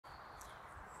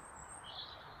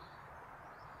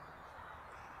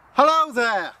Hello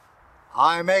there,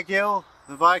 I'm Egil,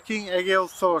 the Viking Egil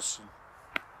Thorsson.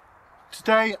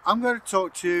 Today I'm going to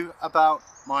talk to you about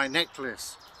my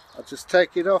necklace. I'll just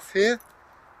take it off here.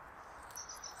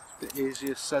 A bit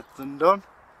easier said than done.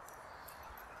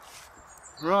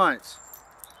 Right,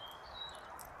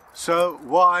 so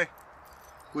why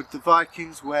would the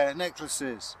Vikings wear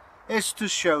necklaces? It's to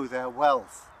show their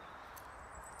wealth.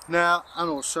 Now, and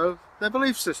also their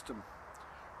belief system.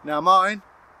 Now mine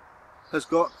has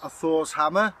got a Thor's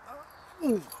hammer.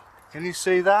 Ooh, can you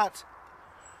see that?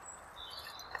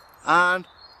 And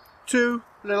two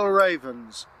little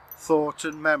ravens, thought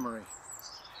and memory.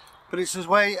 But it's a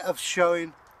way of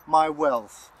showing my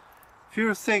wealth. If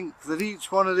you think that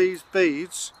each one of these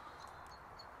beads,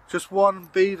 just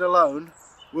one bead alone,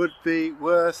 would be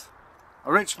worth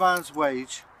a rich man's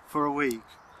wage for a week.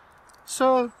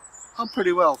 So I'm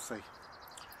pretty wealthy.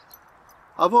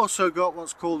 I've also got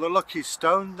what's called a lucky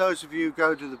stone. Those of you who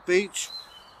go to the beach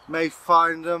may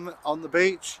find them on the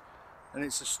beach, and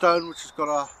it's a stone which has got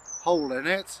a hole in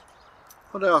it.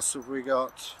 What else have we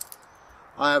got?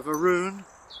 I have a rune,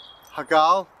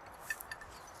 Hagal,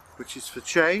 which is for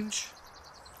change,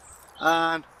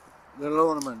 and little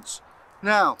ornaments.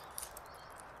 Now,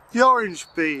 the orange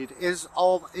bead is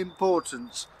of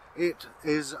importance. It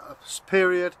is a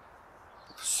period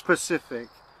specific,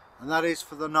 and that is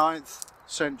for the 9th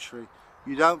century.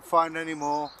 You don't find any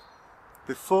more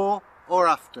before or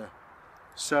after.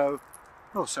 So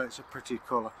also it's a pretty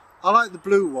colour. I like the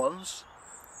blue ones.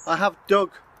 I have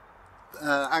dug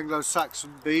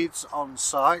Anglo-Saxon beads on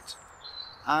site,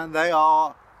 and they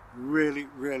are really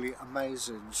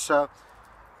amazing. So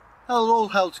they're all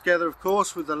held together, of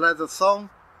course, with the leather thong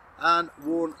and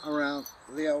worn around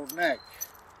the old neck.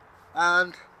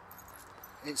 And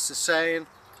it's the saying,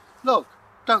 look,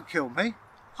 don't kill me,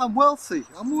 I'm wealthy,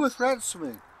 I'm worth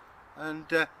ransoming. And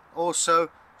also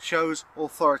shows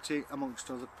authority amongst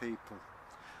other people.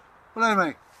 Well,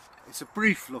 anyway, it's a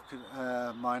brief look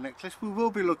at my necklace. We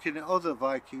will be looking at other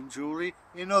Viking jewellery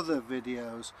in other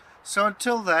videos. So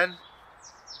until then,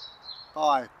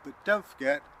 bye. But don't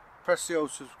forget, press the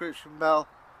old subscription bell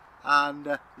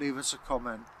and leave us a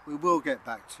comment. We will get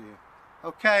back to you.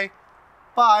 Okay,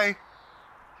 bye.